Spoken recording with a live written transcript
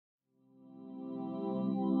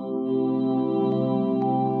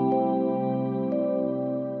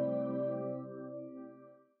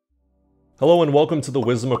Hello and welcome to the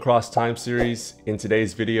Wisdom Across Time series. In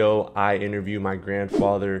today's video, I interview my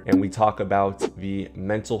grandfather and we talk about the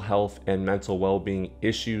mental health and mental well-being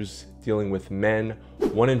issues dealing with men.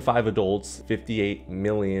 1 in 5 adults, 58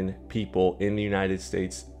 million people in the United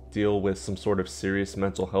States deal with some sort of serious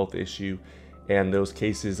mental health issue, and those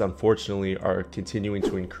cases unfortunately are continuing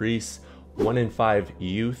to increase. 1 in 5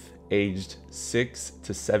 youth aged 6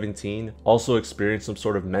 to 17 also experience some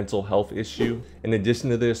sort of mental health issue. In addition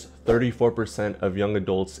to this, 34% of young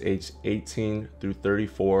adults aged 18 through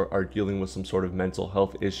 34 are dealing with some sort of mental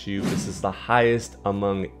health issue. This is the highest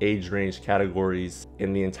among age range categories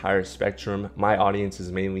in the entire spectrum. My audience is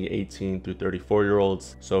mainly 18 through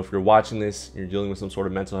 34-year-olds. So if you're watching this, you're dealing with some sort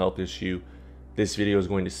of mental health issue, this video is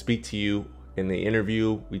going to speak to you. In the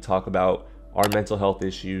interview, we talk about our mental health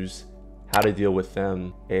issues, how to deal with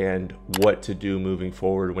them, and what to do moving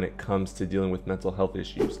forward when it comes to dealing with mental health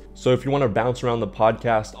issues. So if you want to bounce around the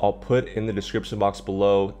podcast, I'll put in the description box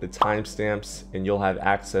below the timestamps and you'll have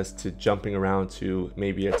access to jumping around to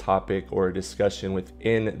maybe a topic or a discussion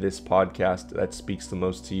within this podcast that speaks the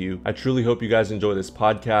most to you. I truly hope you guys enjoy this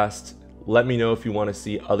podcast. Let me know if you want to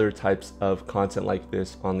see other types of content like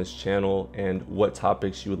this on this channel and what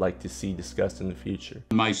topics you would like to see discussed in the future.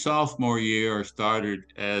 My sophomore year, I started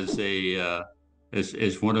as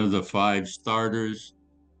one of the 5 starters.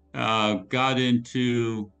 Got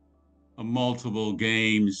into multiple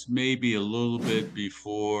games, maybe a little bit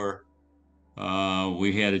before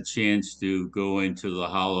we had a chance to go into the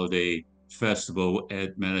holiday festival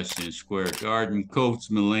at Madison Square Garden. Coach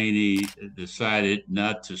Mullaney decided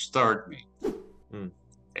not to start me.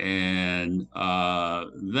 And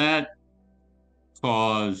that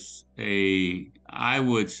caused I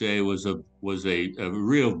would say was a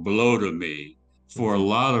real blow to me for a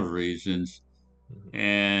lot of reasons.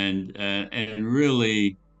 And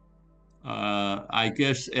really, I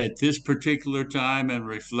guess at this particular time and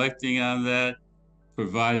reflecting on that,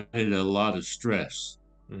 provided a lot of stress.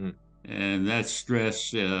 And that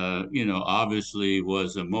stress, obviously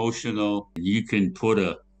was emotional. You can put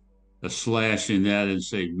a slash in that and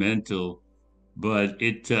say mental, but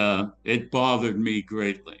it bothered me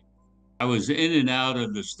greatly. I was in and out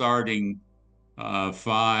of the starting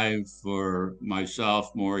 5 for my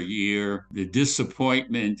sophomore year. The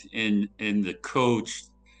disappointment in the coach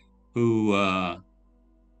who I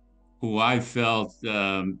felt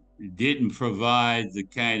didn't provide the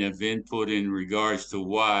kind of input in regards to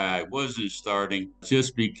why I wasn't starting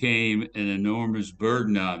just became an enormous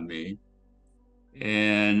burden on me.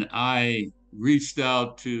 And I reached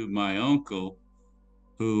out to my uncle,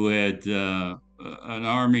 who had an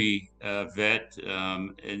Army vet,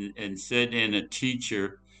 and said, and a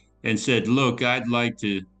teacher, and said, look, I'm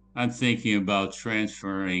thinking about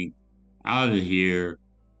transferring out of here.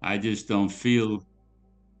 I just don't feel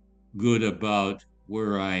good about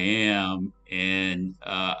where I am, and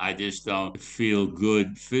I just don't feel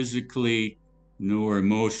good physically nor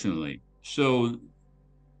emotionally. So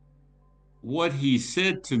what he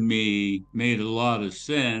said to me made a lot of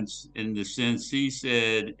sense, in the sense he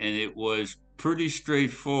said, and it was pretty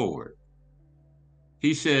straightforward.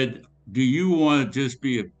 He said, do you want to just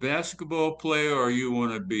be a basketball player or you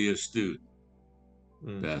want to be a student?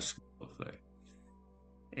 Basketball player.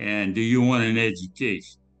 And do you want an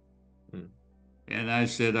education? And I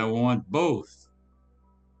said, I want both.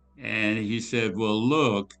 And he said, well,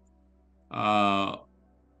 look, I'm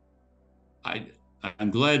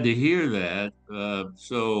glad to hear that.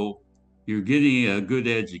 So you're getting a good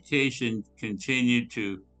education, continue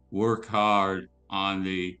to work hard on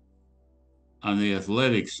the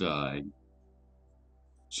athletic side.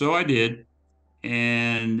 So I did.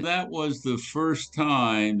 And that was the first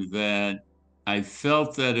time that I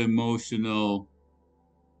felt that emotional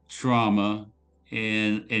trauma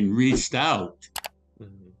and reached out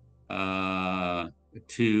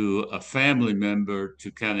to a family member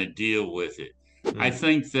to kind of deal with it. I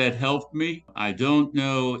think that helped me. I don't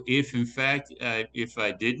know if, in fact, if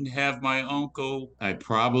I didn't have my uncle, I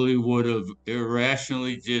probably would have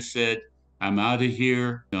irrationally just said, I'm out of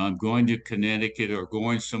here. I'm going to Connecticut or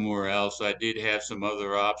going somewhere else. I did have some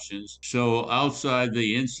other options. So inside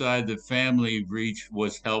the family reach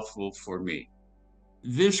was helpful for me.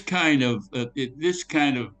 This kind of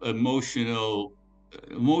emotional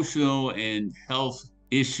and health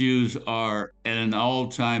issues are at an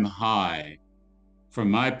all-time high from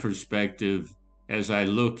my perspective as I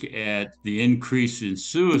look at the increase in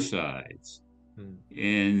suicides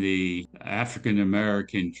in the African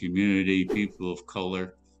American community, people of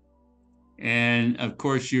color. And of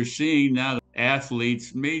course, you're seeing now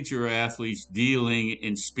major athletes dealing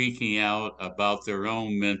and speaking out about their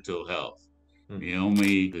own mental health.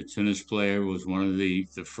 Naomi, the tennis player, was one of the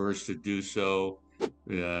first to do so.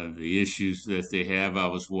 The issues that they have, I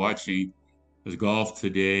was watching the golf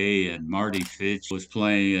today, and Marty Fitch was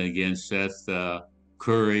playing against Seth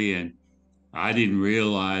Curry, and I didn't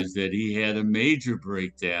realize that he had a major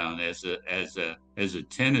breakdown as a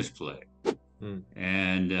tennis player,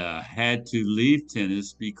 and had to leave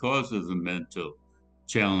tennis because of the mental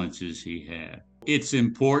challenges he had. It's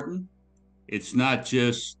important. It's not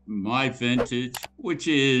just my vintage, which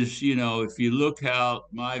is, if you look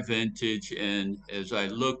out my vintage, and as I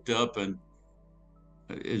looked up and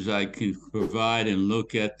as I can provide and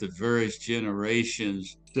look at the various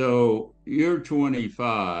generations. So you're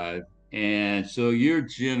 25, and so you're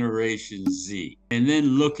Generation Z. And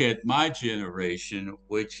then look at my generation,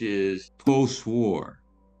 which is post-war.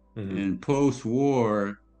 And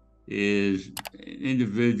post-war is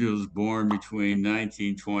individuals born between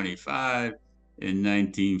 1925 and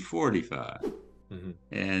 1945.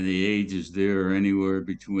 And the ages there are anywhere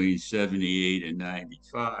between 78 and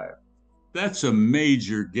 95. That's a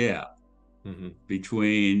major gap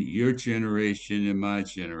between your generation and my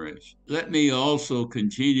generation. Let me also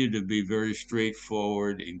continue to be very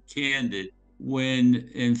straightforward and candid when,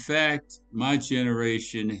 in fact, my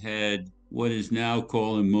generation had what is now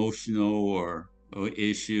called emotional or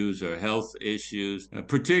issues or health issues,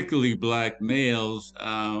 particularly Black males.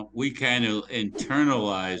 We kind of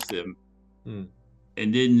internalized them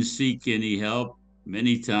and didn't seek any help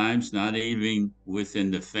many times, not even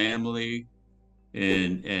within the family,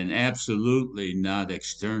 and absolutely not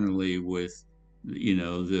externally with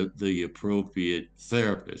the appropriate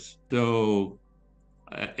therapist. So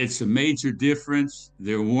it's a major difference.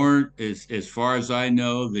 There weren't, as far as I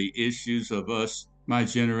know, the issues of us, my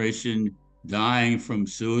generation, dying from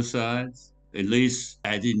suicides. At least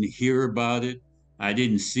I didn't hear about it. I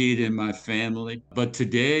didn't see it in my family. But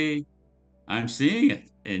today I'm seeing it.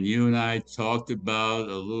 And you and I talked about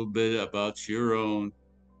a little bit about your own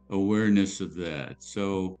awareness of that.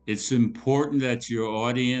 So it's important that your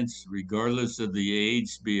audience, regardless of the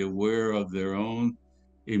age, be aware of their own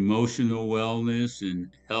emotional wellness and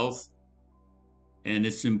health. And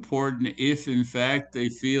it's important, if in fact they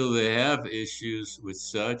feel they have issues with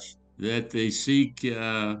such, that they seek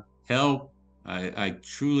help. I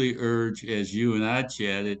truly urge, as you and I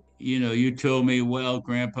chatted, you told me, well,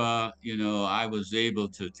 Grandpa, I was able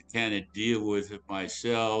to kind of deal with it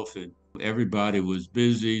myself, and everybody was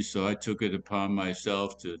busy, so I took it upon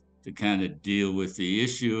myself to kind of deal with the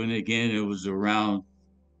issue. And again, it was around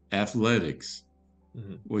athletics,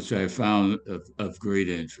 which I found of great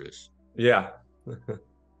interest. Yeah.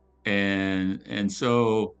 And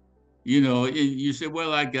so, you said,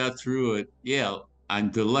 well, I got through it. Yeah, I'm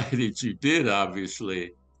delighted you did,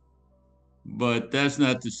 obviously. But that's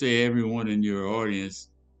not to say everyone in your audience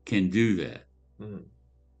can do that.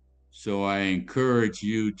 So I encourage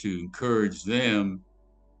you to encourage them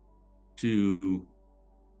to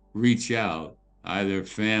reach out, either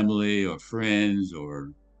family or friends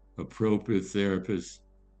or appropriate therapists,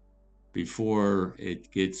 before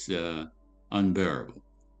it gets unbearable.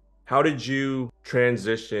 How did you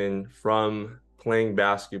transition from playing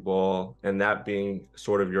basketball and that being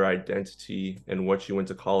sort of your identity and what you went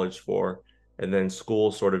to college for, and then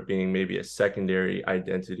school sort of being maybe a secondary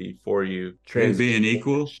identity for you, And being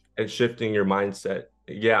equal? and shifting your mindset?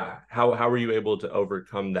 Yeah. How were you able to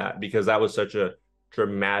overcome that? Because that was such a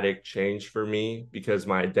dramatic change for me, because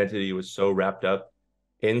my identity was so wrapped up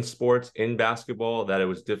in sports, in basketball, that it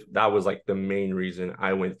was that was like the main reason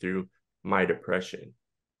I went through my depression.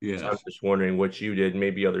 Yes. So I'm just wondering what you did.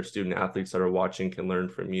 Maybe other student athletes that are watching can learn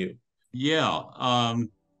from you. Yeah,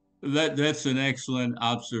 that's an excellent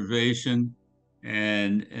observation,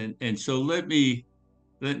 and so let me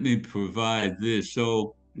provide this.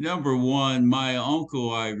 So number one, my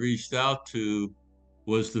uncle I reached out to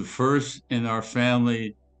was the first in our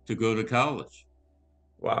family to go to college.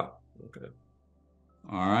 Wow. Okay.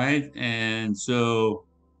 All right, and so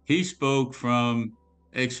he spoke from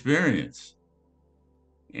experience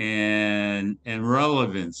and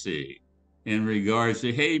relevancy in regards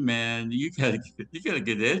to, hey man, you gotta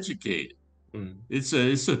get educated. It's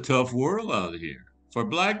a tough world out here for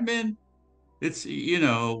Black men. It's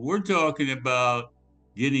we're talking about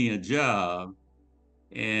getting a job,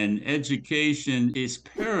 and education is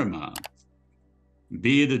paramount.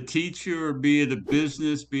 Be it a teacher, or be it a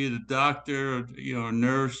business, be it a doctor, or, a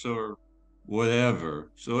nurse, or whatever.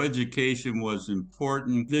 So education was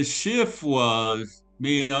important. The shift was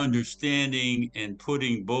me understanding and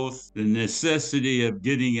putting both the necessity of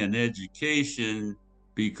getting an education,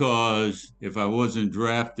 because if I wasn't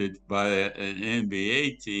drafted by an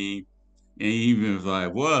NBA team, And even if I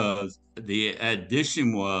was, the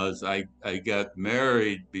addition was I got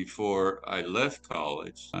married before I left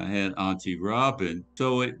college. I had Auntie Robin.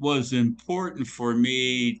 So it was important for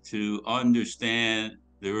me to understand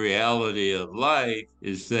the reality of life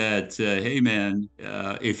is that, hey, man,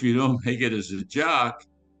 if you don't make it as a jock,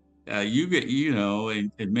 you get,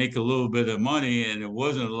 and make a little bit of money, and it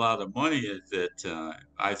wasn't a lot of money at that time.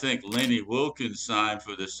 I think Lenny Wilkens signed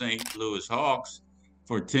for the St. Louis Hawks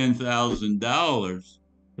for $10,000,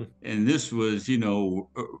 and this was,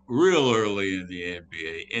 real early in the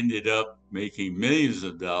NBA. Ended up making millions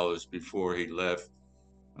of dollars before he left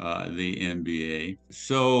the NBA.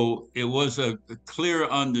 So it was a clear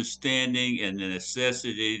understanding and the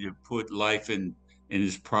necessity to put life in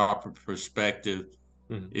its proper perspective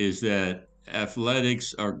is that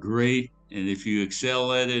athletics are great. And if you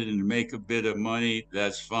excel at it and make a bit of money,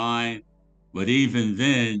 that's fine. But even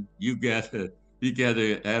then, you gotta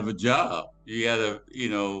have a job. You gotta,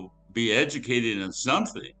 be educated in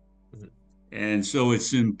something. And so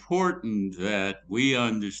it's important that we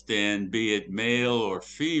understand, be it male or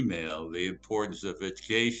female, the importance of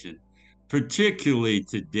education, particularly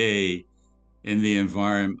today in the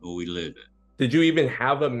environment we live in. Did you even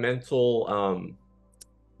have a mental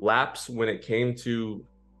lapse when it came to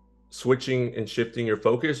switching and shifting your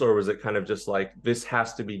focus, or was it kind of just like, this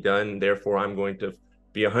has to be done, therefore I'm going to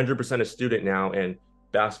be 100% a student now, and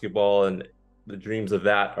basketball and the dreams of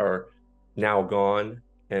that are now gone,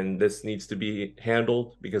 and this needs to be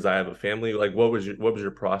handled because I have a family? Like, what was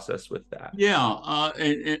your process with that? Yeah,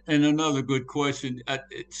 and another good question.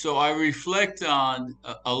 So I reflect on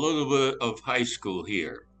a little bit of high school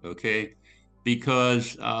here, okay?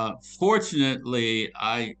 Because fortunately,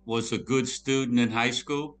 I was a good student in high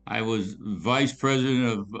school. I was vice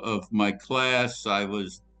president of my class. I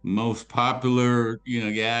was most popular,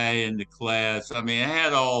 guy in the class. I mean, I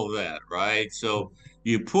had all of that, right? So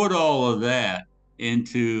you put all of that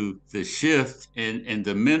into the shift and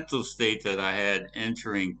the mental state that I had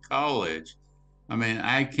entering college. I mean,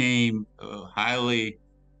 I came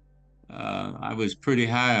I was pretty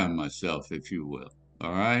high on myself, if you will.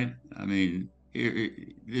 All right. I mean,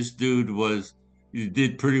 this dude he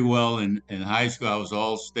did pretty well in high school. I was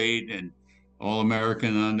all state and all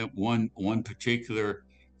American on one particular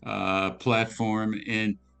platform.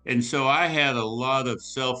 And so I had a lot of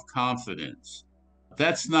self confidence.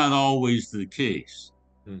 That's not always the case,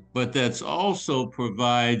 Mm. but that's also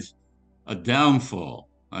provides a downfall.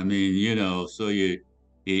 I mean, so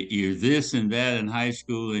you're this and that in high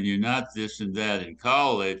school, and you're not this and that in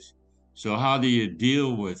college. So how do you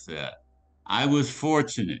deal with that? I was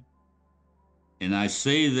fortunate, and I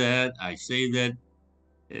say that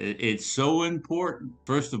it's so important.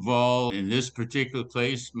 First of all, in this particular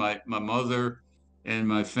place, my mother and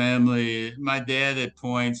my family, my dad at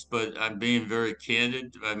points, but I'm being very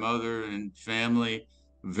candid. My mother and family,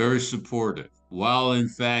 very supportive. While in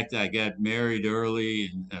fact I got married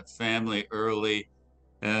early and a family early,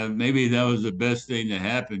 maybe that was the best thing that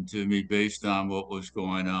happened to me based on what was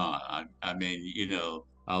going on. I mean,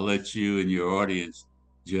 I'll let you and your audience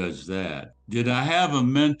judge that. Did I have a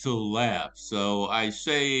mental lapse? So I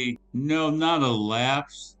say, no, not a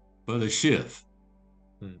lapse, but a shift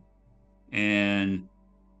Mm.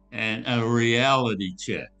 and a reality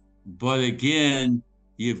check. But again,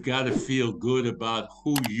 you've got to feel good about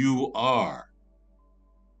who you are.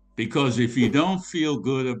 Because if you don't feel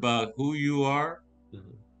good about who you are,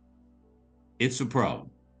 Mhm. it's a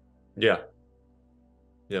problem. Yeah.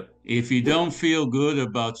 Yep. If you don't feel good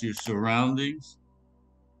about your surroundings,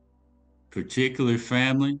 particularly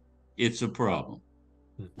family, it's a problem.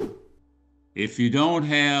 Mhm. If you don't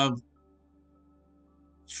have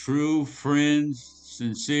true friends,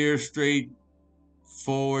 sincere,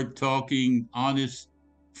 straightforward, talking, honest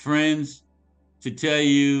friends to tell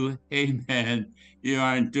you, hey man, you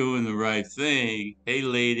aren't doing the right thing. Hey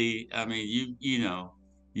lady, I mean,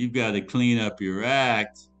 you've got to clean up your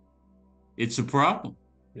act. It's a problem.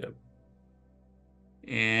 Yep.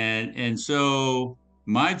 And so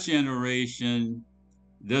my generation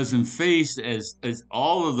doesn't face as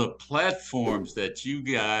all of the platforms that you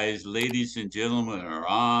guys, ladies and gentlemen, are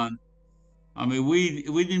on. I mean, we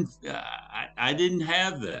didn't. I didn't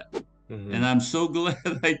have that, and Mhm. I'm so glad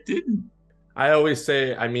I didn't. I always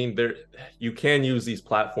say, I mean, there you can use these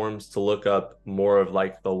platforms to look up more of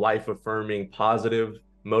like the life affirming, positive,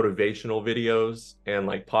 motivational videos and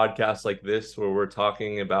like podcasts like this where we're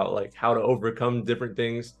talking about like how to overcome different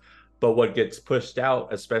things. But what gets pushed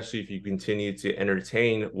out, especially if you continue to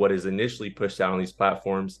entertain what is initially pushed out on these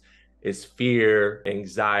platforms, is fear,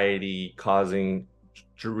 anxiety, causing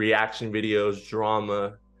reaction videos,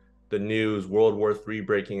 drama. the news, World War III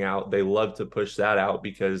breaking out, they love to push that out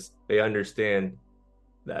because they understand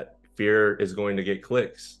that fear is going to get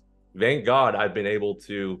clicks. Thank God I've been able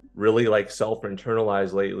to really like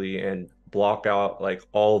self-internalize lately and block out like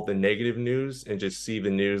all the negative news and just see the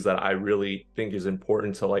news that I really think is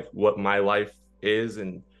important to like what my life is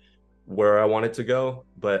and where I want it to go.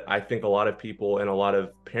 But I think a lot of people and a lot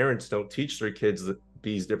of parents don't teach their kids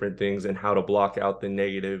these different things and how to block out the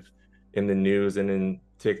negative in the news and in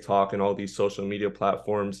TikTok and all these social media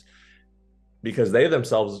platforms because they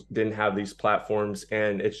themselves didn't have these platforms.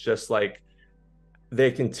 And it's just like they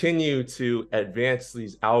continue to advance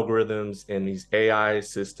these algorithms and these AI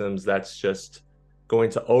systems that's just going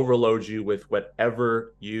to overload you with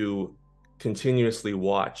whatever you continuously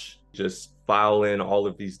watch. Just file in all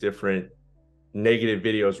of these different negative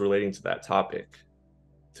videos relating to that topic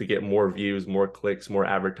to get more views, more clicks, more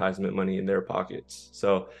advertisement money in their pockets.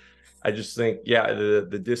 So I just think, yeah,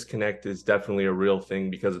 the disconnect is definitely a real thing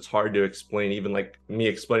because it's hard to explain. Even like me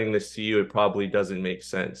explaining this to you, it probably doesn't make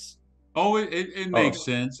sense. Oh, it Oh, makes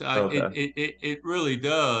sense. okay. It really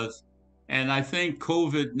does. And I think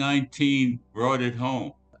COVID-19 brought it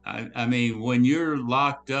home. I mean, when you're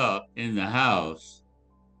locked up in the house,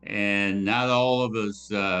 and not all of us,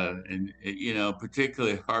 and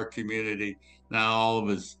particularly our community, not all of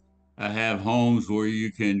us have homes where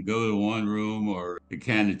you can go to one room or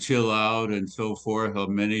kind of chill out and so forth. How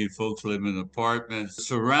many folks live in apartments?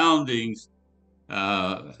 Surroundings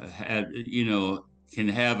have, can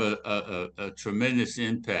have a tremendous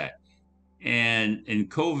impact. And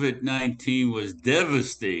COVID-19 was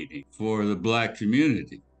devastating for the Black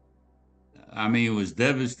community. I mean, it was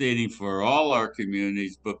devastating for all our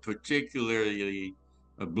communities, but particularly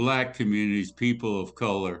Black communities, people of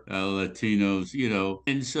color, Latinos,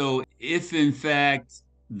 And so, if in fact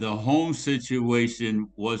the home situation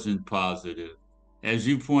wasn't positive, as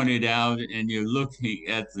you pointed out, and you're looking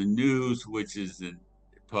at the news, which isn't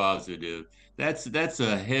positive, that's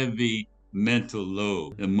a heavy mental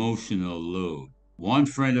load, emotional load. One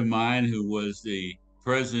friend of mine who was the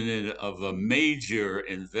president of a major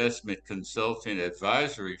investment consulting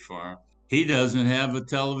advisory firm, he doesn't have a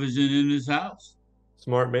television in his house.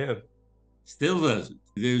 Smart man. Still doesn't.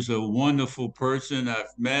 There's a wonderful person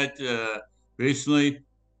I've met recently,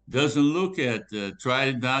 doesn't look at,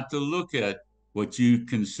 try not to look at what you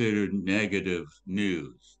consider negative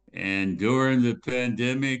news. And during the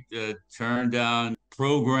pandemic, turned down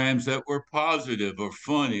programs that were positive or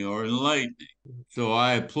funny or enlightening. So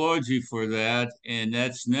I applaud you for that, and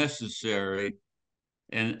that's necessary.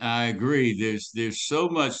 And I agree. There's so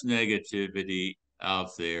much negativity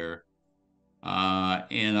out there,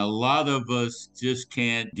 and a lot of us just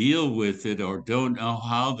can't deal with it or don't know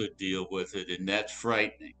how to deal with it, and that's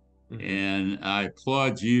frightening. Mm-hmm. And I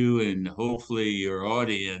applaud you and hopefully your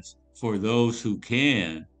audience for those who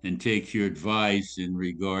can and take your advice in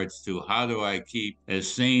regards to how do I keep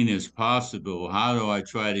as sane as possible? How do I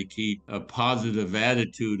try to keep a positive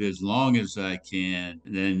attitude as long as I can,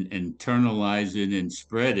 and then internalize it and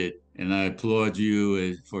spread it? And I applaud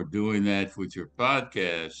you for doing that with your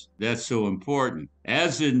podcast. That's so important.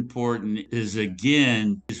 As important is,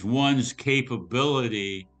 again, is one's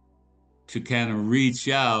capability to kind of reach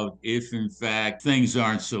out if, in fact, things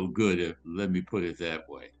aren't so good. Let me put it that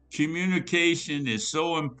way. Communication is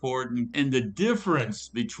so important. And the difference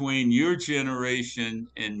between your generation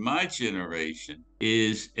and my generation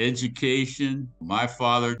is education. My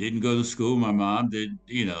father didn't go to school. My mom did,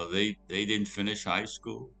 they didn't finish high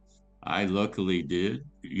school. I luckily did.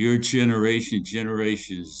 Your generation,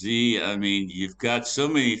 Generation Z, I mean, you've got so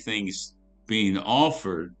many things being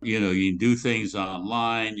offered. You can do things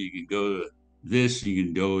online. You can go to this, you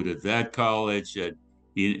can go to that college.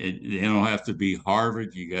 They don't have to be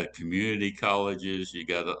Harvard. You got community colleges. You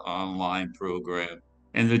got an online program.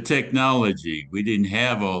 And the technology, we didn't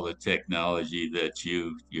have all the technology that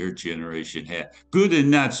your generation had. Good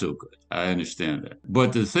and not so good. I understand that.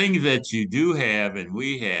 But the thing that you do have and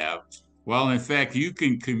we have, well, in fact, you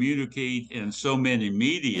can communicate in so many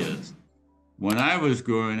medias. When I was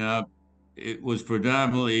growing up, it was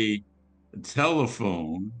predominantly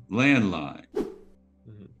telephone, landline,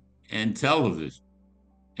 Mm-hmm. and television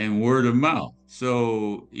and word of mouth.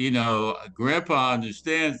 So, Grandpa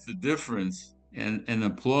understands the difference and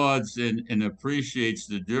applauds and appreciates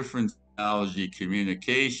the different technology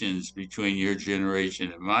communications between your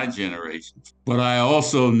generation and my generation. But I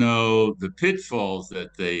also know the pitfalls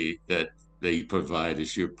that they provide,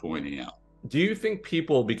 as you're pointing out. Do you think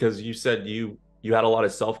people, because you said you had a lot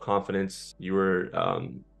of self-confidence, you were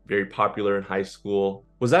very popular in high school,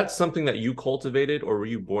 was that something that you cultivated or were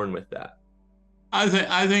you born with that?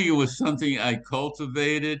 I think it was something I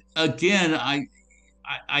cultivated. Again,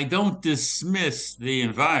 I don't dismiss the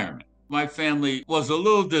environment. My family was a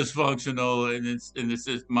little dysfunctional, and it's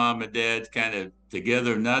just mom and dad kind of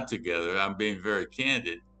together, not together. I'm being very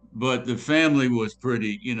candid, but the family was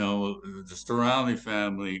pretty, the surrounding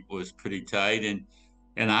family was pretty tight,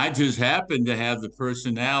 and I just happened to have the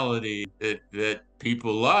personality that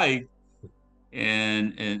people like,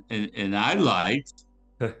 and I liked,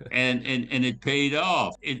 and it paid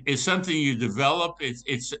off. It's something you develop.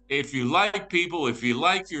 It's if you like people, if you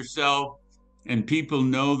like yourself, and people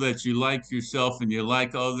know that you like yourself and you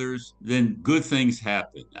like others, then good things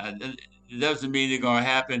happen. It doesn't mean they're going to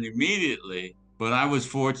happen immediately, but I was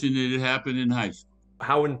fortunate it happened in high school.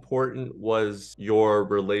 How important was your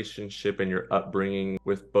relationship and your upbringing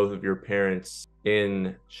with both of your parents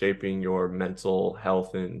in shaping your mental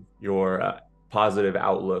health and your positive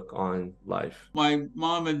outlook on life? My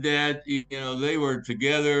mom and dad, they were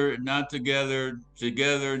together, not together,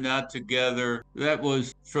 together, not together. That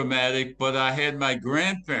was traumatic, but I had my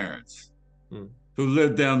grandparents Mm, who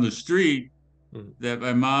lived down the street mm, that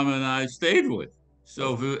my mom and I stayed with.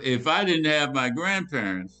 So okay. if I didn't have my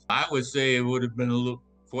grandparents, I would say it would have been a little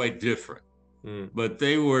quite different. Mm, But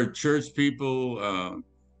they were church people,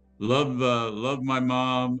 loved my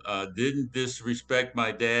mom, didn't disrespect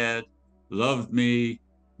my dad, loved me.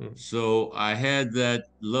 mm. So I had that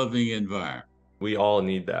loving environment. We all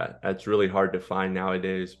need that. That's really hard to find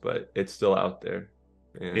nowadays, but it's still out there.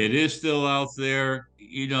 It And is still out there.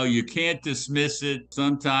 You can't dismiss it.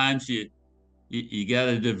 Sometimes you got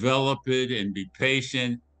to develop it and be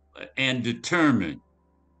patient and determined.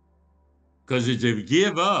 Because if you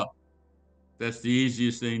give up, that's the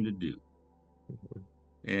easiest thing to do.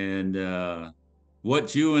 And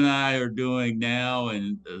what you and I are doing now,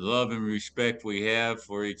 and the love and respect we have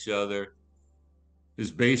for each other,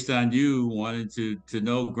 is based on you wanting to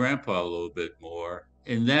know Grandpa a little bit more.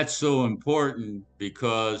 And that's so important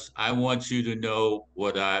because I want you to know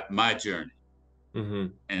my journey,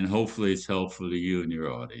 mhm. and hopefully it's helpful to you and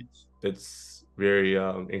your audience. It's very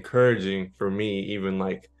encouraging for me. Even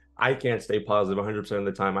like I can't stay positive 100% of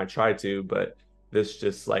the time. I try to, but this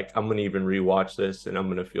just like I'm gonna even rewatch this and I'm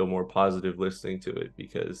gonna feel more positive listening to it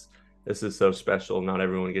because this is so special. Not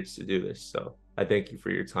everyone gets to do this. So I thank you for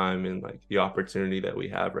your time and like the opportunity that we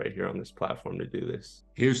have right here on this platform to do this.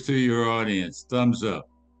 Here's to your audience. Thumbs up.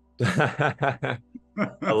 I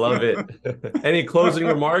love it. Any closing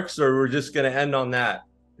remarks, or we're just gonna end on that?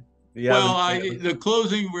 Do you have Well, anything? the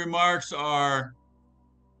closing remarks are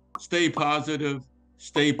stay positive,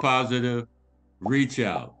 reach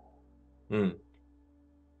out. Mm,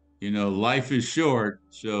 Life is short,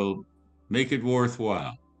 so make it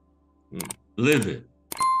worthwhile. mm. Live it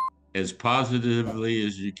as positively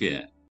as you can.